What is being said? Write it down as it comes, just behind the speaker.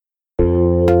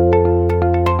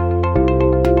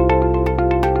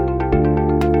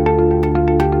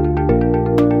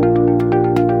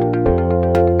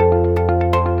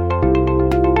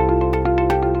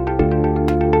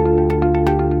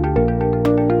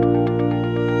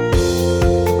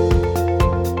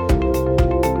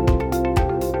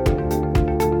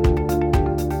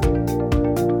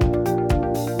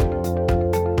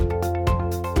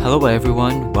Hello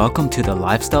everyone, welcome to the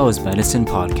Lifestyle is Medicine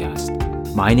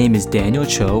podcast. My name is Daniel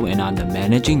Cho and I'm the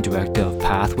Managing Director of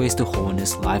Pathways to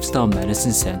Wholeness Lifestyle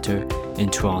Medicine Center in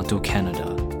Toronto, Canada.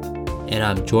 And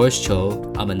I'm George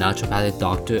Cho. I'm a naturopathic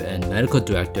doctor and medical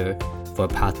director for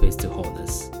Pathways to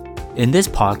Wholeness. In this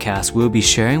podcast, we'll be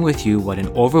sharing with you what an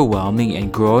overwhelming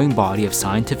and growing body of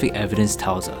scientific evidence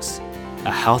tells us.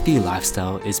 A healthy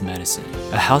lifestyle is medicine.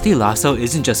 A healthy lifestyle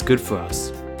isn't just good for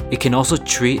us. It can also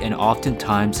treat and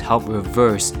oftentimes help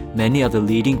reverse many of the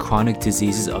leading chronic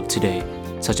diseases of today,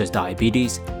 such as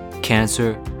diabetes,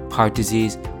 cancer, heart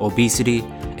disease, obesity,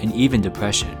 and even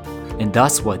depression. And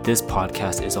that's what this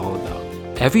podcast is all about.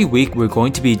 Every week, we're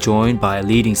going to be joined by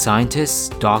leading scientists,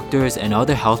 doctors, and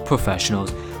other health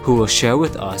professionals who will share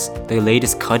with us the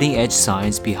latest cutting-edge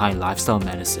science behind lifestyle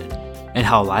medicine and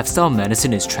how lifestyle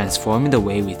medicine is transforming the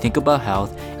way we think about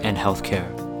health and healthcare.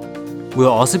 We'll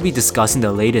also be discussing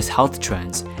the latest health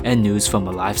trends and news from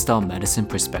a lifestyle medicine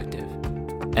perspective.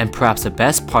 And perhaps the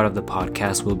best part of the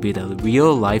podcast will be the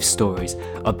real-life stories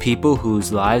of people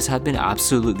whose lives have been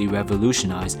absolutely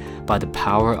revolutionized by the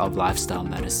power of lifestyle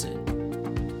medicine.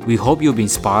 We hope you'll be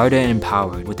inspired and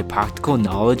empowered with the practical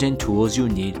knowledge and tools you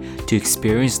need to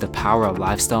experience the power of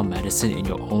lifestyle medicine in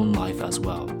your own life as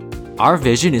well. Our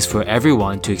vision is for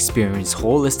everyone to experience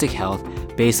holistic health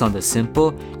based on the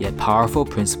simple yet powerful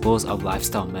principles of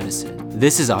lifestyle medicine.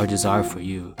 This is our desire for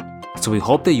you. So we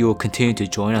hope that you will continue to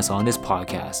join us on this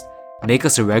podcast. Make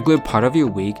us a regular part of your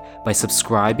week by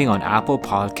subscribing on Apple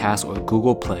Podcasts or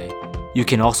Google Play. You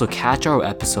can also catch our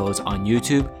episodes on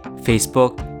YouTube,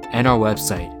 Facebook, and our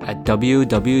website at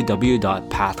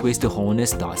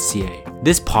www.pathwaystoWholeness.ca.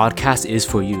 This podcast is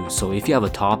for you, so if you have a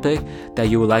topic that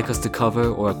you would like us to cover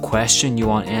or a question you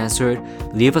want answered,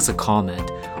 leave us a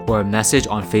comment or a message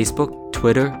on Facebook,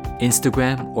 Twitter,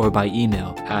 Instagram, or by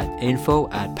email at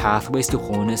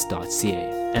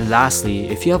info@pathwaystoWholeness.ca. And lastly,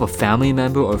 if you have a family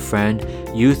member or friend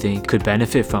you think could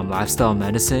benefit from lifestyle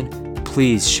medicine,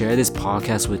 please share this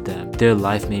podcast with them. Their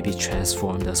life may be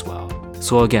transformed as well.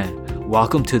 So again,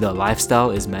 welcome to the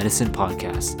Lifestyle is Medicine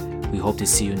podcast. We hope to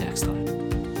see you next time.